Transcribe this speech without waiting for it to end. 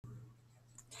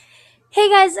Hey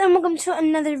guys, and welcome to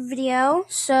another video.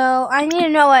 So I need to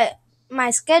know what my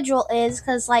schedule is,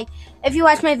 because if you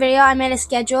watch my video, I made a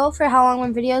schedule for how long my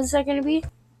videos are going to be.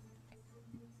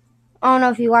 I don't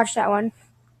know if you watched that one.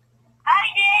 I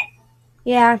did.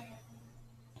 Yeah.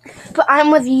 But I'm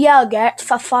with Yogurt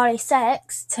for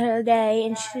 46 today,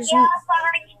 and she's... Yeah,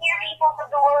 sorry, here, people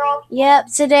of the world.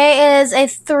 Yep, today is a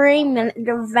 3-minute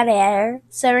video.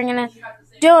 So we're going to...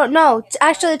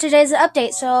 actually today's an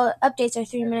update, so updates are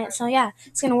 3 minutes. So yeah,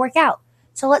 it's going to work out.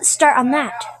 So let's start on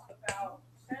that.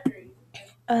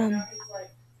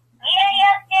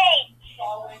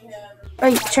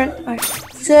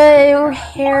 So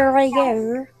here we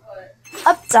go.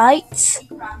 Updates.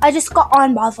 I just got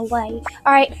on, by the way.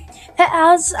 Alright. Pet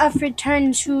owls have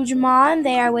returned to Jamon.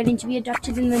 They are waiting to be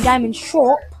adopted in the diamond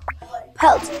shop.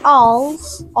 Pet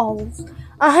owls.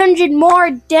 100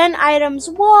 more den items.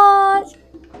 What?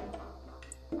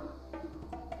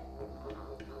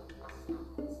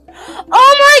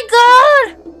 Oh my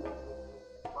god!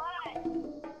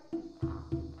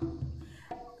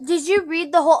 Did you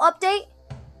read the whole update?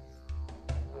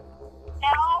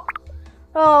 No.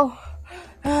 Oh,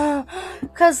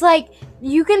 because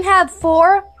you can have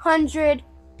 400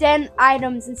 den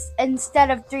items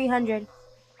instead of 300.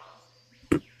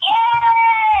 Yay!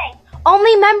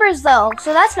 Only members though,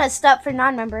 so that's messed up for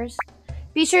non-members.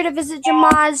 Be sure to visit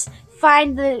Jamaz.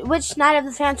 Find which Night of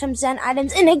the Phantoms den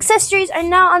items and accessories are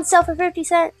now on sale for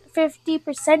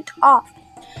 50% off.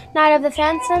 Night of the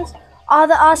Phantoms. All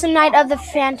the awesome Night of the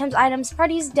Phantoms items,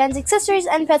 parties, dens, accessories,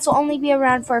 and pets will only be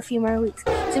around for a few more weeks.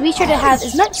 So be sure to have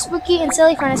as much spooky and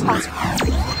silly fun as possible.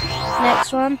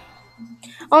 Next one.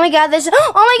 Oh my god,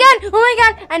 oh my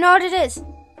god, I know what it is.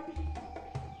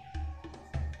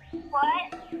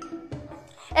 What?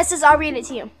 It says, I'll read it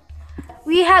to you.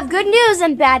 We have good news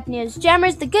and bad news.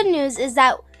 Jammers, the good news is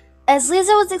that, as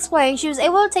Lisa was explaining, she was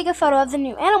able to take a photo of the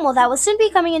new animal that will soon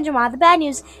be coming in Jamad. The bad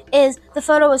news is the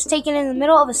photo was taken in the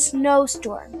middle of a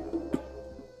snowstorm.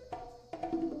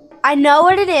 I know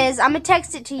what it is. I'm going to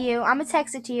text it to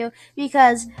you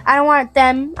because I don't want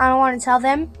to tell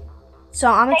them.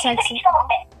 So I'm going to text it.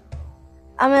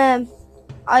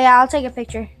 Oh yeah, I'll take a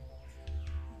picture.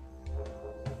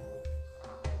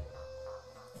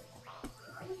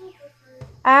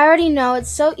 I already know, it's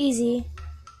so easy.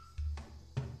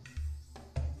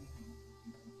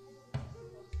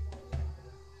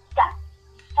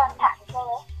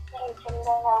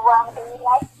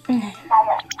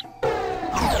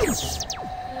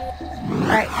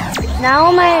 Alright,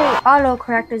 now my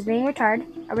autocorrect is being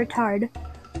retard.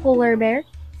 Polar bear.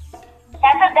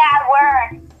 That's a bad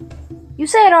word. You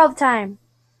say it all the time.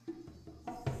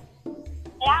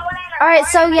 Alright,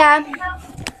 so yeah.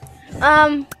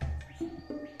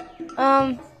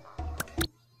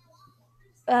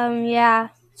 Yeah.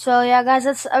 So yeah, guys,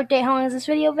 let's update. How long has this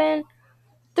video been?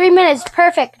 3 minutes.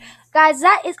 Perfect. Guys,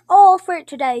 that is all for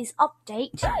today's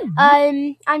update.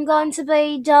 I'm going to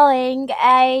be doing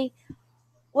a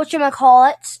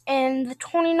whatchamacallit in the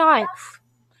 29th.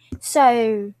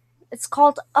 So it's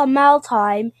called a mail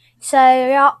time. So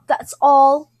yeah, that's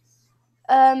all.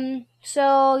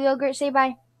 So Yogurt, say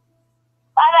bye.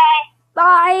 Bye-bye.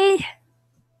 Bye.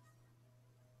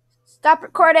 Stop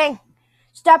recording.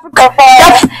 Stop.